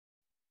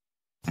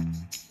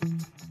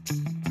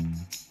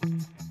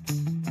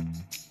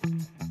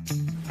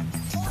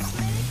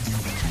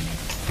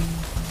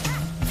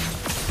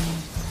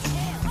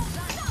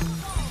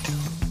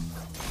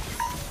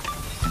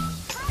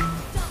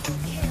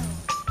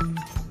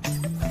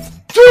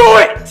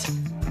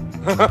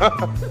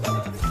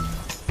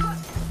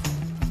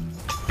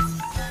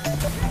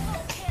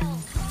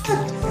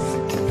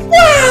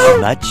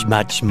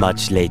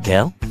Much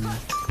later.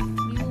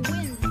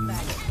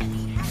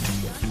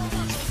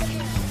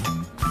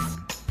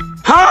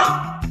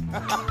 Huh?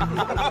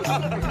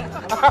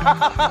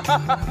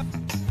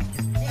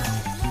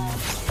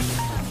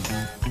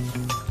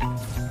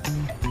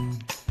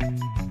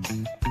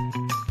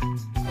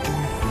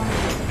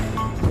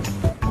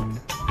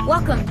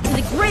 Welcome to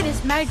the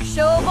greatest magic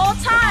show of all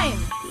time!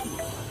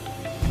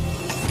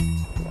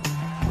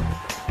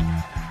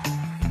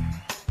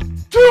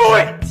 Do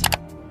it!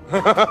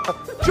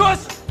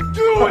 Just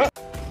do it!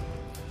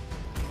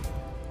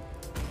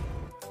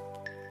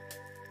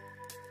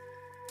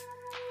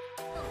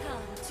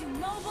 Welcome to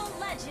Mobile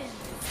Legends!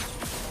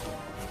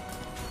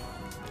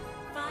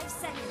 5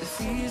 seconds. The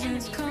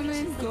seasons come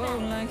and go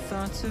like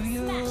thoughts of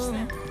you.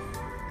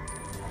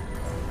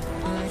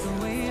 Like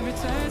a wave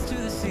returns to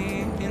the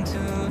sea, into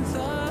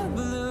the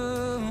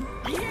blue.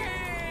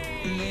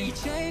 They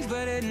change,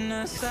 but in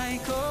a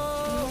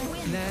cycle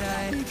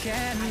that I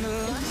can't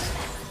lose.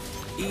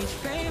 Each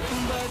painful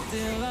but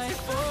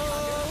delightful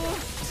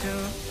to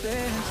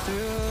live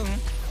through.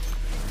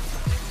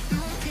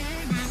 You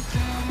came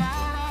into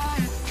my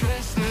life,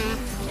 just as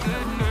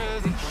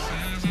another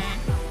season.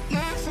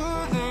 Not for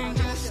long,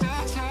 just a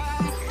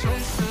time,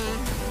 just as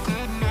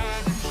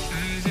another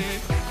season.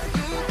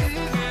 You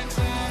came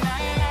into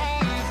my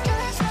life,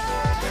 just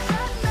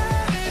another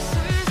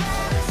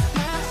season.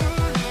 Not for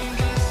long,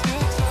 just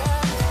a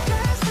time,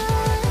 just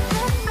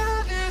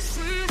another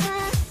season.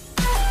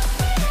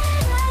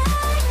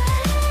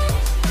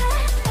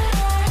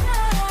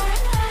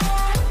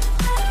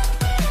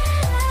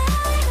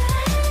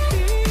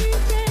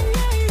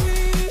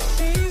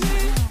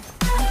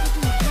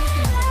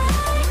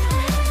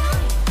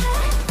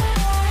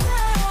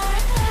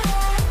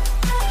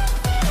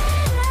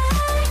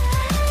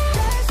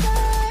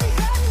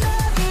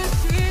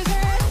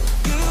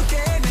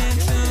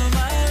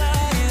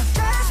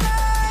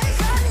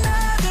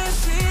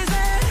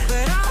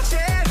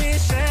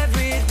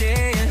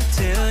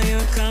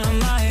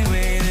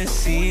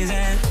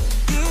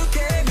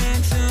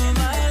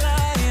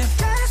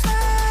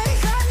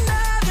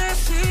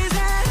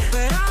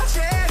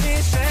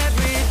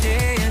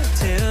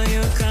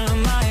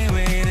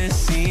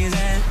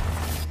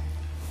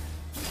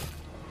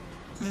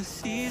 The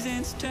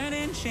seasons turn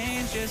and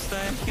change just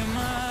like your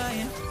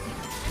mind.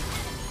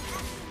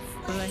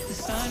 Like the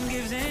sun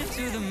gives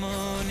into the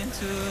moon,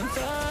 into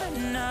the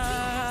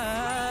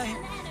night.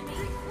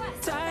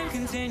 Time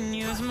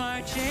continues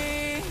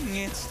marching,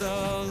 it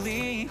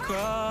slowly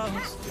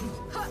crawls.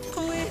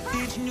 With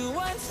each new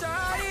one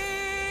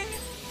starting,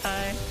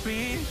 I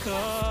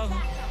recall.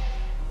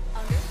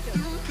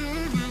 You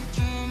came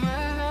into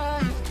my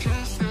life,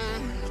 just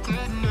like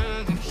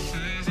another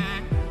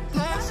season.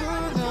 Not so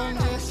long,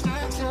 just a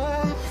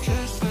time,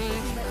 just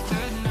like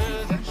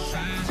another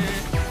season.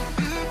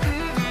 You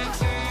came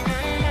into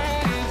my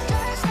life,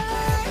 just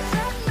like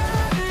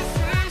another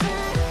season.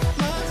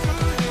 Not so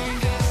long,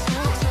 just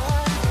a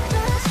time,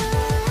 just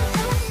like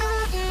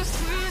another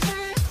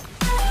season.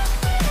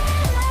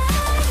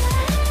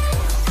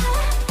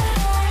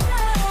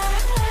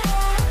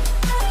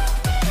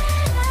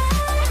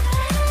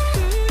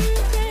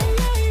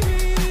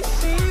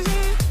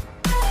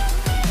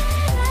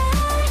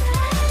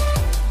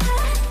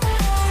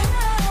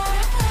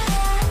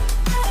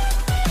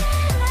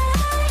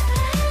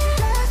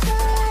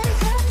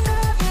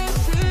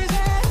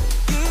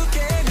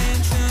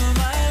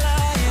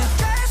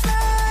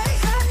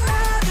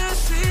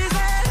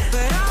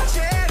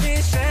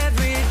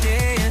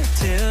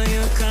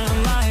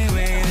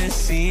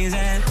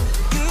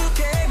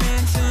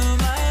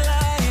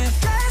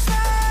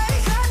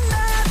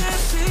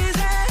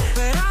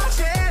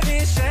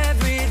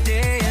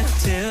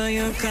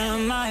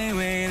 Come my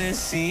way this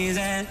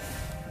season.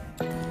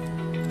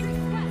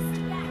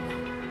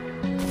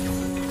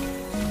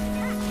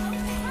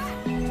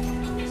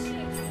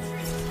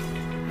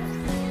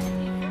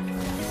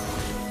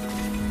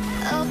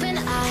 Open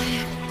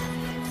eye,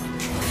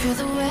 feel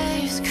the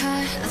waves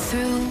cut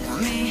through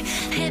me,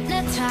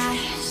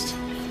 hypnotized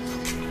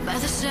by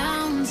the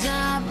sounds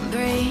I'm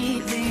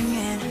breathing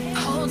in.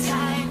 Hold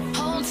tight,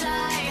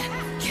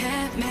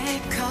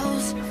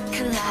 chemicals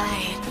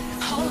collide.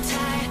 Hold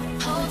tight,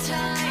 hold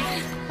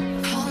tight,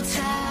 hold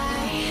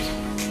tight.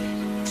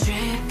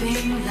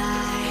 Dripping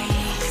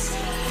lights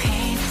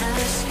paint the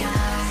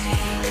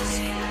skies,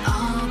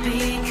 all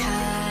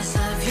because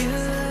of you.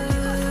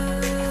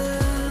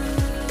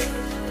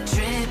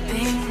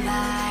 Dripping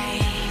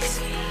lights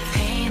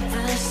paint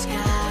the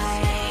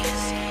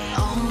skies,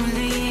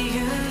 only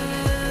you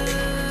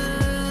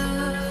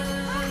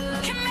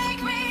can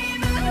make me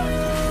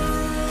move.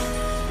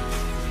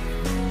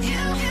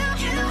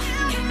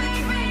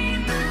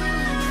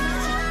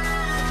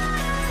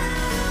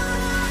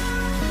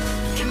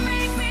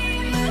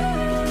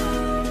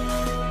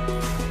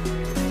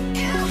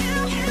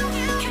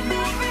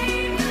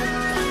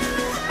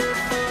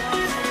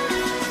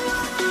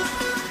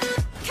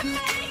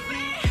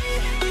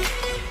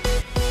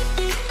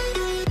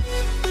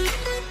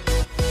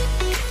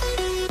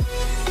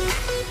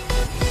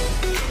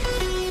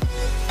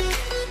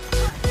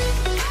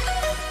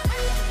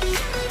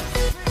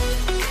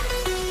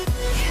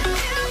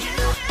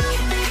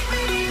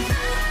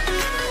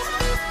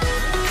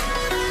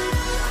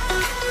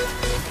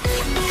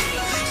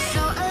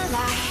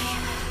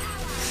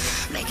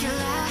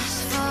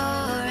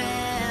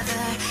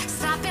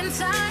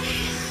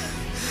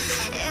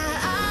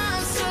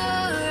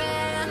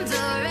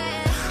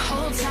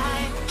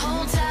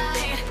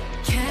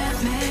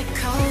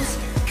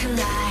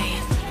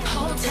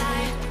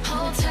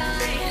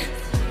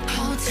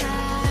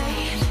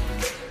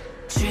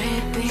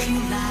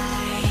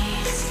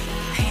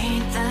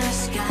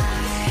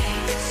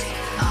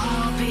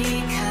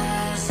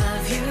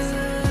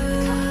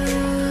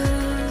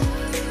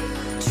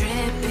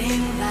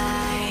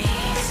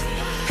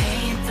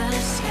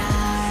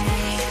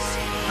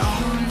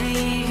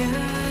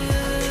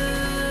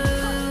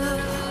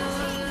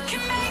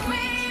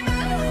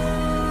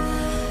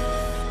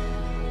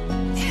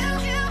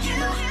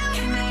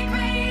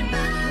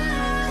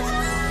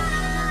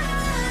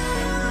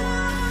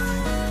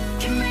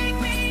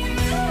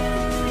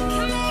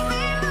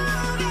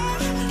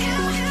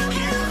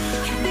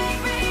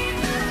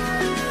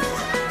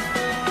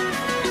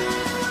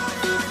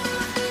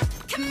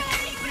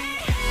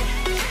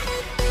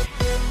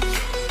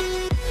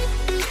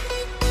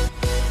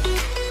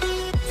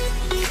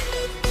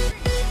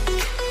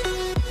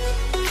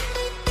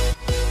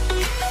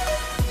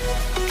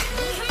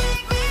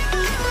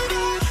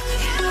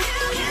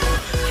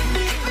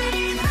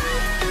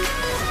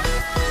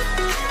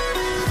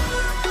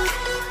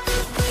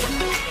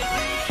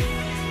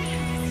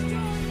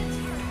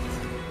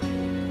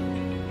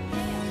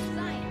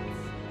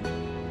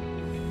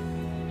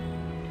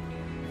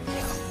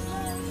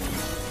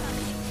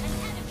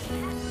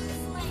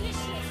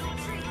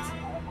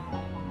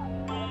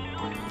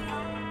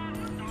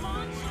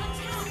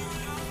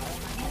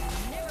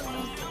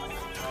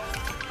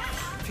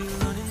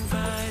 feel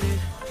uninvited.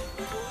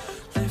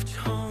 Left you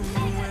home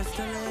in West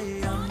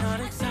LA, I'm not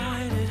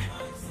excited.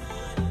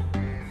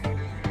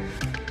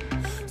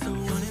 So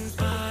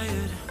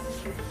uninspired,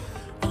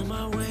 on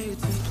my way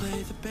to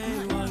play the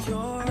bay while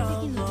you're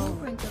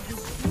alone.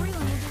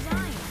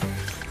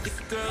 This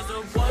girl's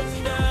a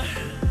wonder.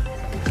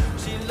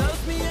 She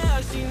loves me,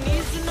 yeah, she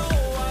needs to know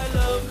I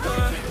love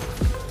her.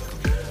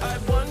 I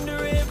wonder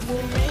if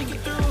we'll make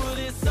it through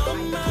this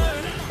summer.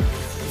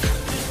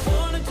 Just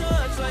wanna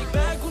touch like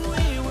back when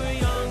we were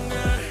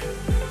younger.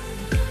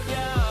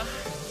 Yeah.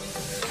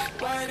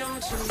 Why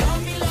don't you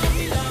love me, love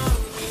me, love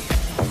me?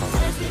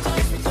 Touch me,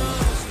 touch me,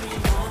 touch me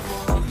no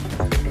more.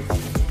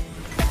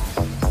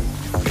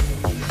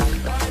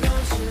 Why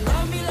don't you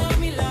love me, love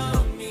me,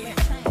 love me?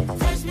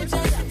 Touch me,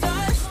 touch me,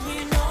 touch me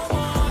no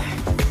more.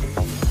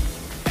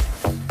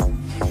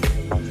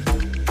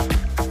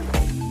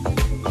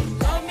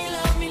 Love me,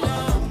 love me,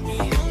 love me.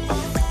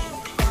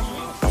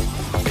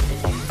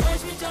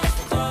 Touch me, touch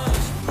me,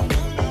 touch me.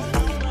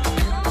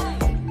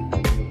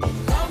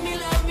 Love me,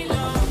 love me,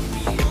 love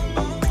me.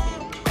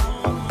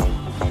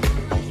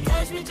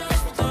 Touch me,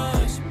 touch me,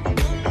 touch me.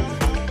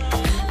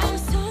 I'm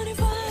so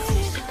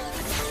divided,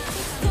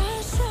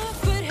 starstruck,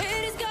 but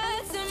hate has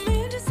got some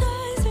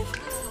indecisive.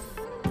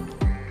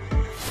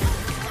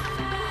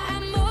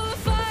 I'm over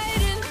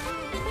fighting,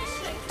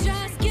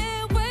 just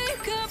can't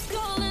wake up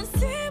cold and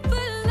sleep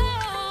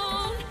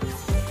alone.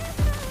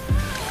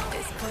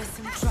 This boy's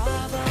some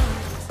trouble.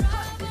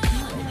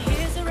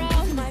 He's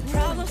around, my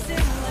problems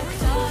seem like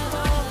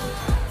double.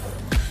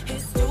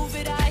 His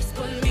stupid eyes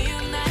put me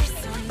on ice,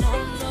 so no,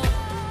 no.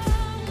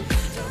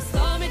 Don't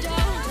slow me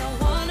down, don't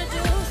wanna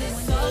do this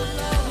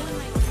solo.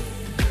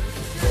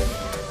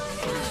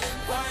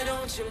 Why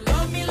don't you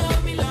love me,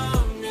 love me,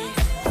 love me?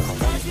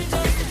 Touch me,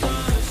 touch me,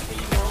 touch me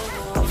no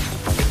more.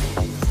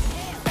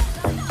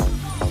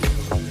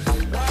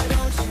 Why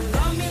don't you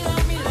love me,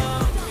 love me,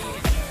 love me?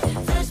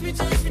 Touch me,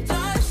 touch me,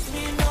 touch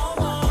me no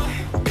more.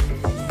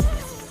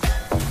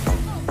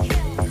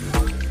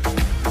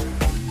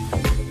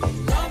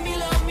 Love me,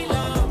 love me,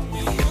 love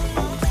me.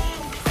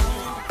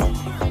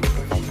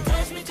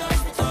 Touch me,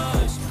 touch me,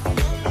 touch me.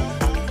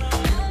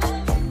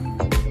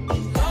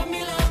 Love me,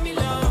 love me,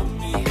 love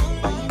me.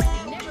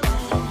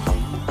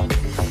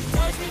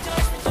 Touch me,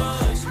 touch me,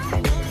 touch me.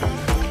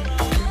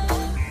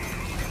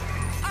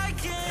 I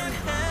can't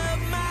help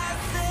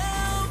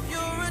myself,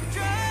 you're a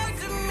drug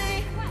to me.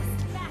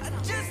 I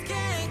just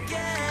can't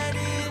get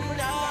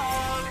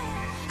enough.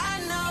 I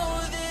know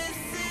this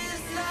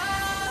is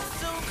love,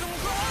 so come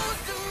close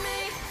to me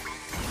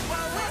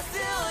while we're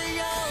still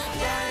young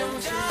and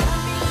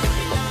dumb.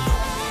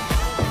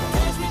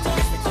 Touch me,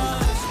 touch me,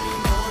 touch me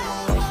no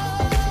more.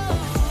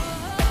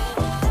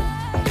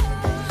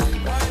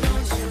 Why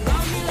don't you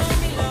love me, love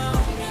me,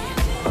 love me?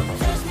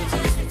 Touch me,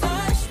 touch me,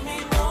 touch me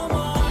no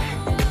more.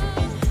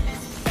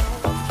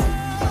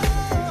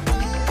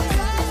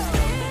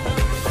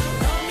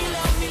 Love me,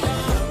 love me,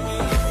 love me.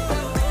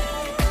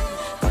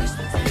 Touch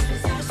me, touch me,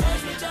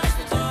 touch me, touch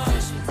me,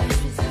 touch me, touch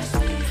me, touch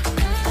me.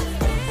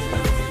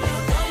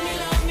 Love me,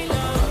 love me,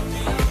 love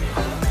me.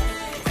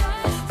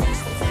 Touch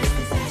me, touch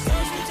me,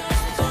 touch me,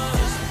 touch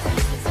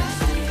me, touch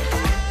me.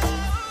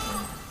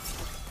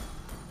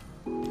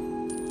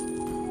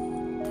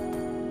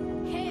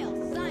 Hail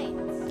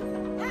science.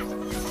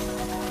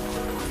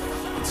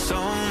 It's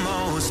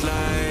almost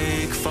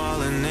like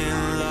falling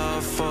in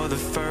love for the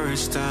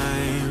first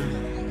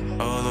time,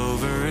 all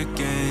over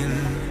again.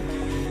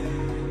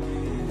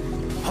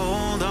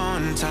 Hold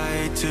on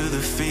tight to the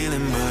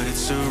feeling, but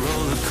it's a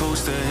roller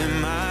coaster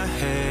in my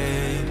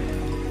head.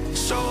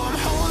 So I'm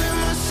holding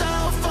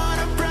myself on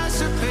a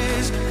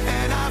precipice,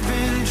 and I've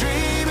been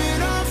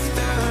dreaming off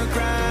the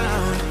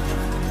ground.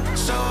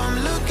 So I'm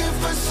looking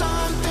for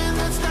something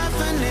that's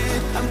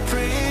definite. I'm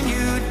praying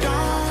you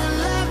don't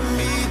let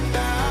me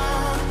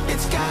down.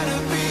 It's gotta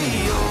be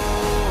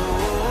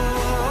all.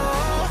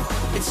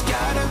 It's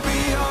gotta be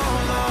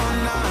all or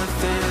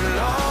nothing.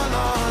 All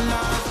or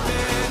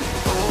nothing.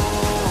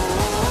 Oh,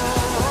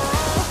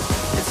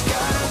 it's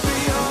gotta be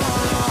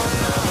all or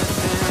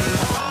nothing.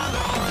 All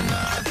or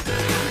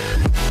nothing.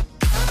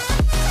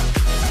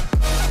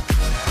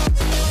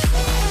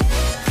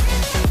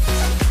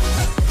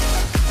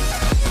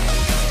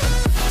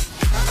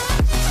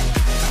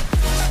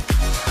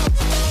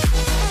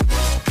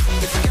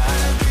 It's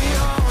gotta be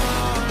all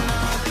or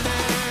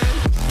nothing.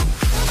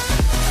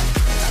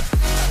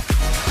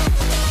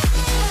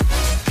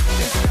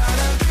 It's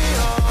gotta be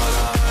all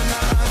or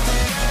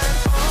nothing.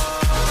 Oh,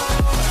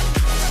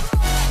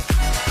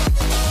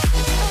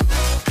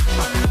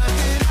 or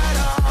nothing at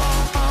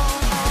all.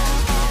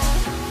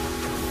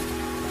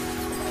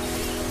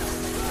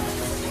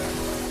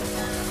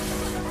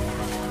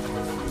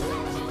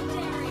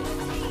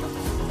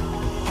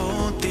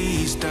 Hold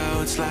these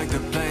doubts like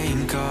they're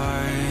playing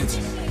cards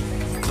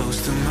close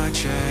to my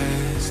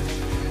chest.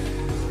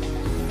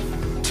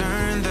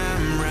 Turn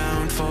them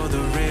round for the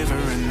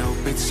river and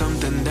hope it's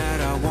something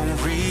that I won't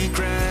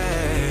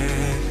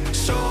regret.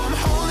 So I'm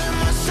holding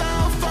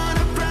myself on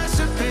a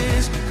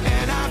precipice,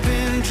 and I've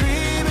been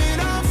dreaming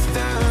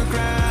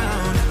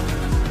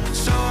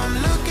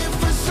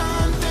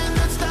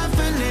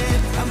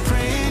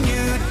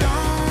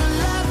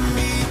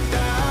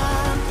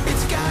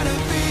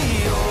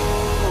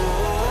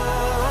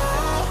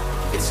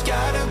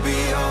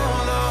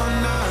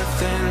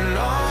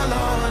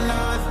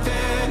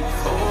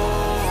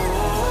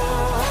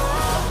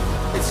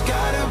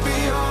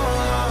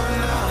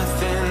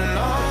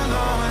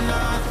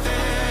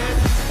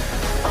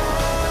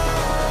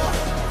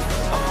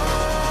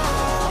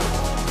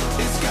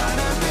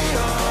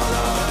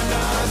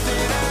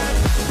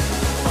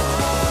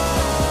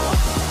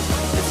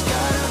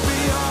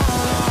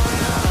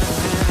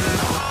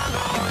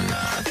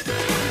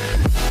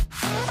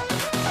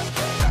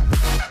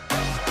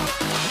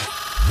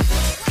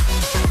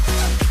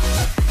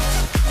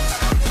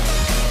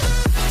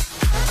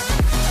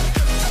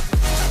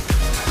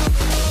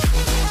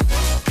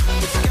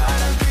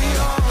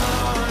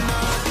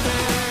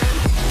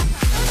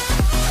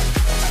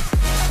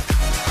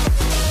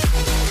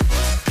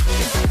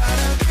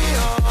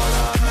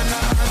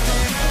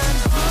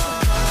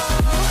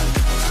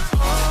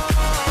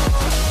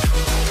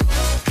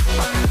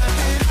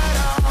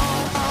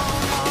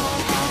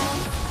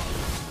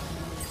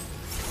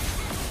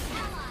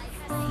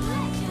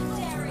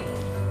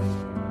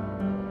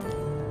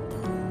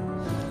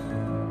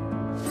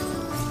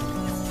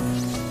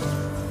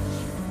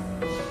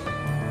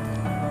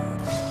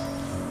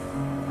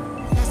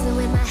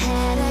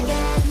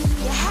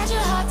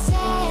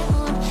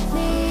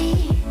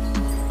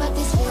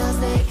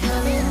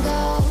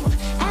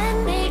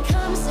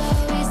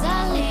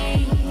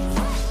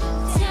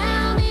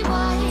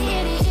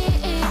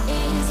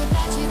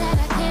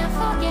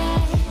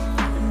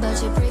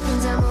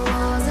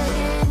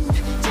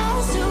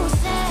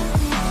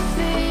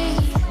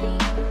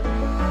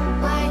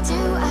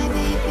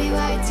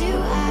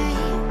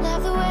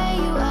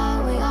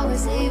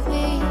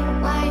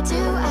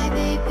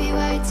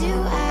do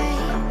I